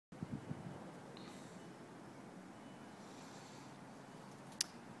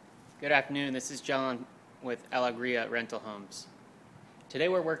Good afternoon, this is John with Alegria Rental Homes. Today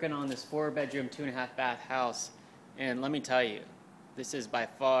we're working on this 4-bedroom, 2.5-bath house, and let me tell you, this is by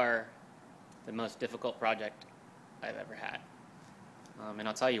far the most difficult project I've ever had. And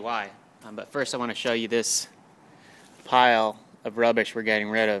I'll tell you why. But first I want to show you this pile of rubbish we're getting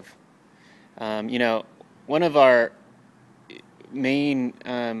rid of. One of our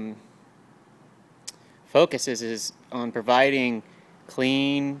main focuses is on providing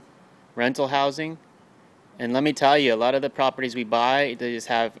clean rental housing, and let me tell you, a lot of the properties we buy, they just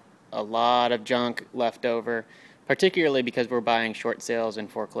have a lot of junk left over, particularly because we're buying short sales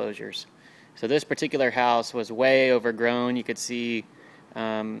and foreclosures. So this particular house was way overgrown. You could see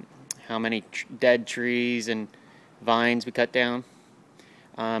how many dead trees and vines we cut down,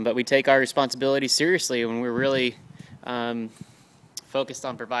 but we take our responsibility seriously when we're really focused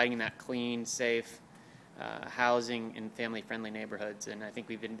on providing that clean, safe housing in family-friendly neighborhoods, and I think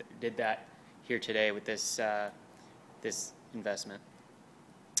we did that here today with this investment.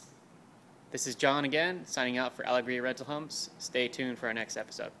 This is John again, signing out for Alegria Rental Homes. Stay tuned for our next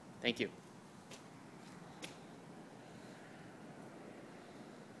episode. Thank you.